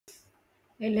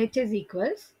LHS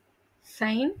equals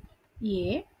sin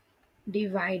A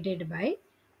divided by,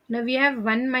 now we have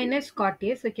 1 minus cot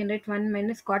A, so we can write 1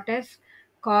 minus cot as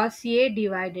cos A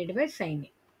divided by sin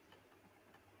A.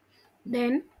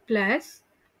 Then plus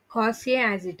cos A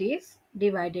as it is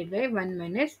divided by 1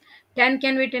 minus tan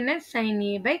can be written as sin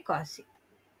A by cos A.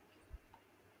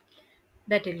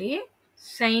 That will be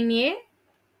sin A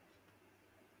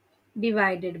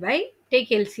divided by, take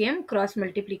LCM, cross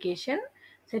multiplication,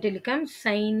 so it will become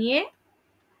sin A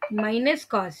minus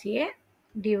cos A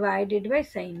divided by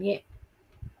sin A.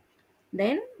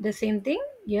 Then the same thing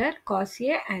here, cos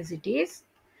A as it is.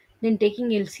 Then taking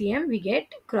LCM, we get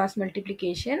cross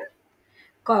multiplication.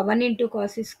 1 into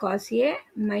cos is cos A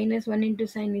minus 1 into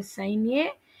sin is sin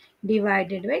A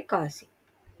divided by cos A.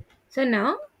 So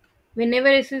now, whenever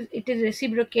it is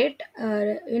reciprocate,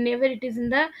 whenever it is in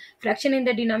the fraction in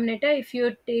the denominator, if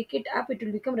you take it up, it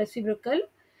will become reciprocal.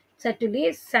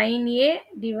 Certainly, sin A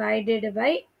divided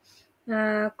by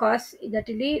cos, that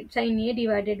will be sin A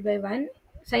divided by 1,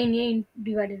 sin A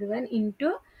divided by 1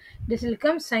 into, this will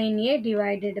come sin A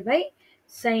divided by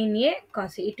sin A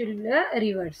cos A. It will be the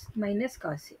reverse, minus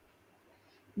cos A.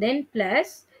 Then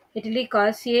plus, it will be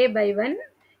cos A by 1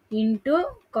 into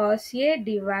cos A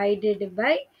divided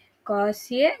by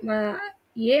cos A,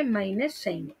 A minus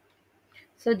sin A.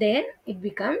 So then it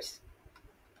becomes,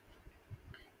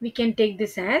 we can take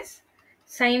this as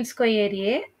sin square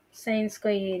A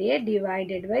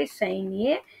divided by sin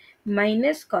A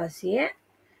minus cos A.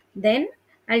 Then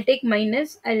I'll take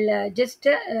minus, I'll just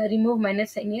remove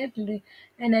minus sign here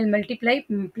and I'll multiply,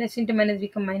 plus into minus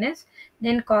become minus.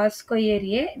 Then cos square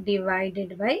A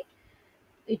divided by,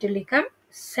 it will become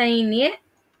sin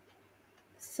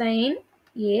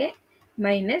A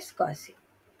minus cos A.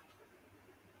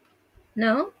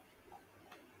 Now,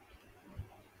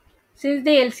 since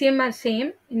the LCM are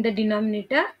same in the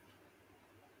denominator,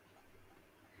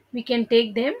 we can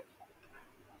take them.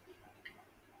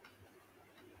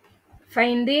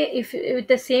 Find the, if with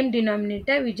the same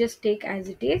denominator, we just take as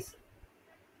it is,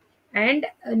 and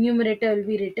a numerator will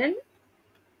be written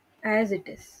as it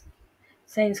is,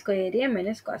 sin square A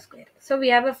minus cos square. So we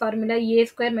have a formula A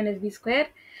square minus B square,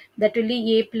 that will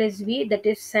be A plus B, that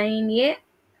is sin A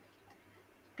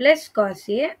plus cos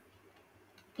A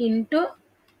into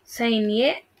sin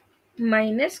A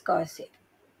minus cos A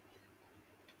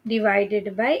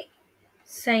divided by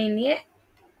sin A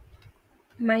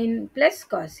plus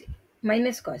cos A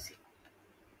minus cos A.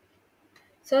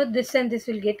 So this and this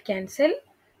will get cancelled.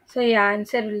 So your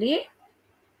answer will be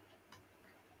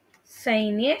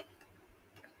sin A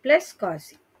plus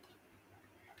cos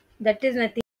A. That is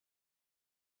nothing